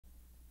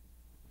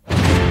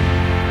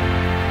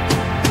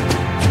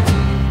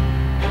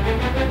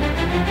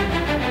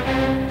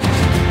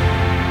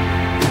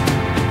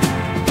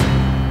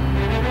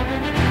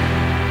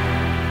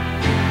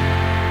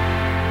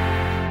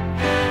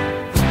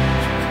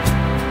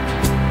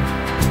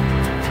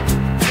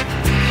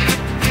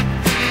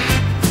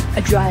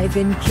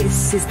drive-in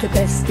kiss is the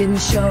best in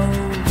show.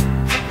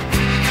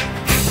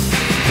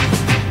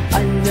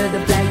 Under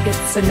the blankets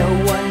so no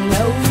one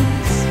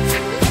knows.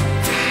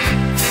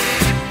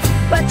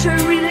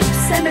 Buttery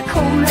lips and a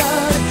cola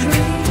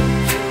drink.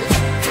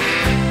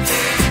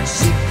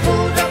 She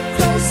pulled up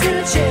close in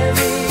a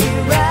cherry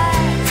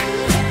ride.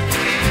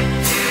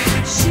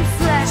 She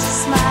flashed a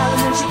smile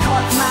and then she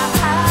caught my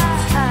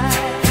eye.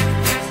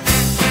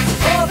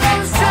 Oh,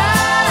 those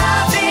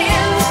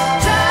driving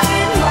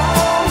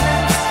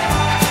moments.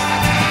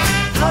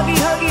 Huggy,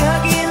 huggy,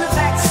 huggy in the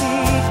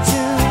backseat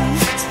too.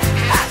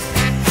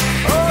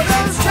 Oh,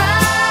 those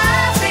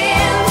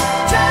driving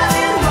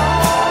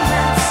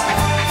moments.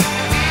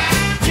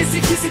 Kissy,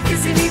 kissy,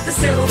 kissy 'neath the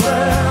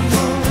silver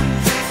moon.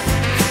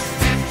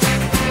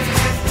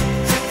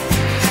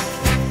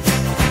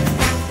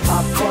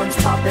 Popcorn's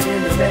popping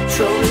in the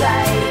retro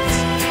light.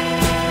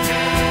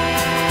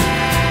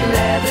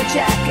 Leather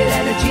jacket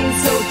and a jeans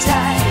so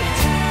tight.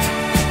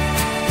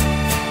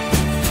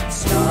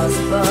 Stars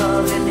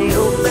above in the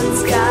open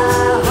sky.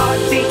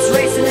 Heartbeats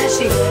racing as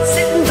she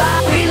sitting by.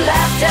 We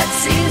laughed at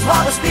scenes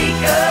while the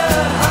speaker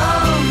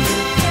hummed.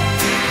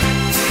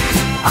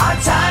 Our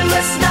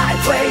timeless night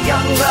where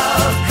young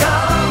love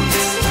comes.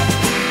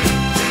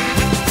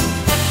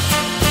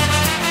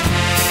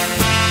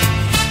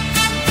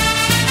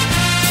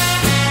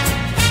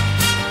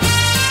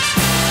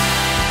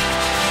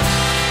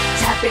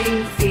 Tapping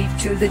feet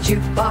to the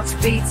jukebox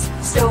beats.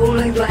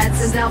 Stolen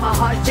glances, now my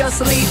heart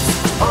just leaps.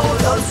 Oh,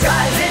 those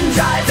driving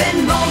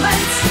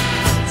moments.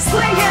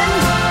 Swinging,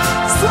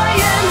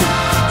 swaying,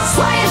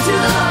 swaying to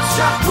the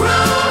love-struck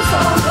grooves.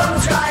 Oh,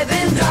 those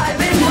driving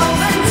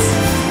moments.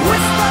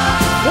 Whisper,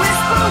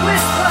 whisper,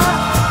 whisper,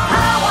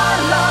 how our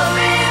love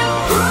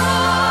improves.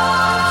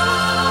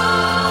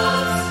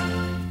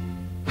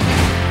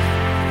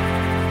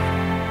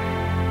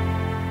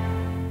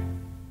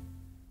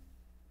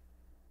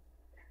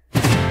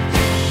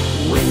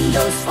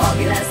 Windows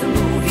fogging as the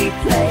movie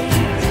played.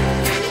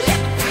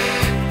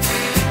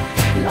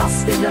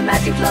 Lost in the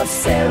magic love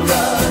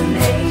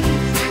serenade.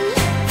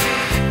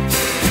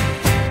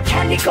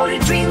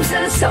 Candy-coated dreams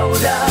and a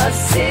soda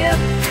sip.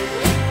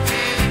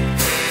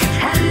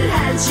 Hand in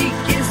hand she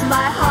gives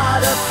my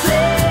heart a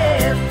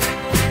flip.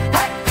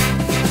 Hey!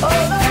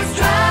 Oh, those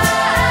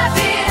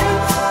driving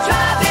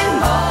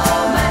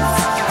moments.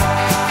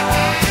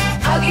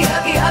 Huggy,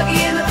 huggy, huggy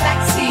in the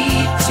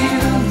backseat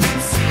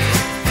tunes.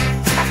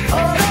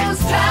 Oh,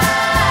 those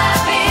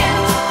driving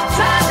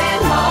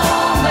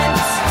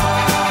moments.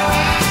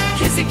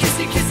 Kissy,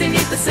 kissy, kissy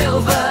 'neath the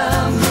silver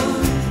moon.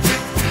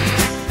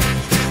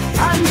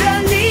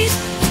 Underneath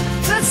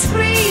the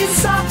screen's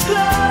soft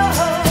glow,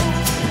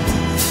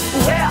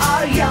 where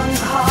our young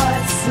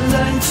hearts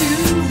learn to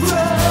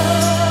grow.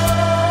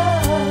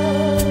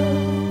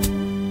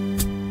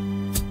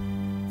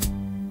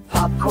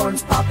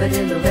 Popcorn's popping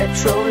in the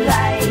retro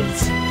light.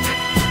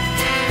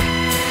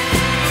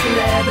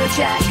 Leather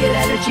jacket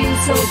and a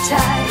jeans so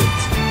tight.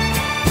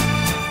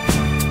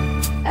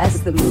 As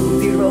the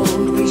movie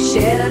rolled, we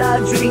shared our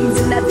dreams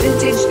in that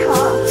vintage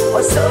car.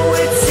 Or so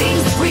it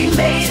seems, we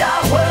made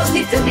our world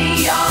 'neath the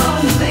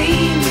neon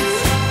gleams.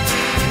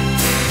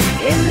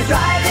 In the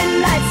driving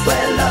nights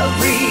where love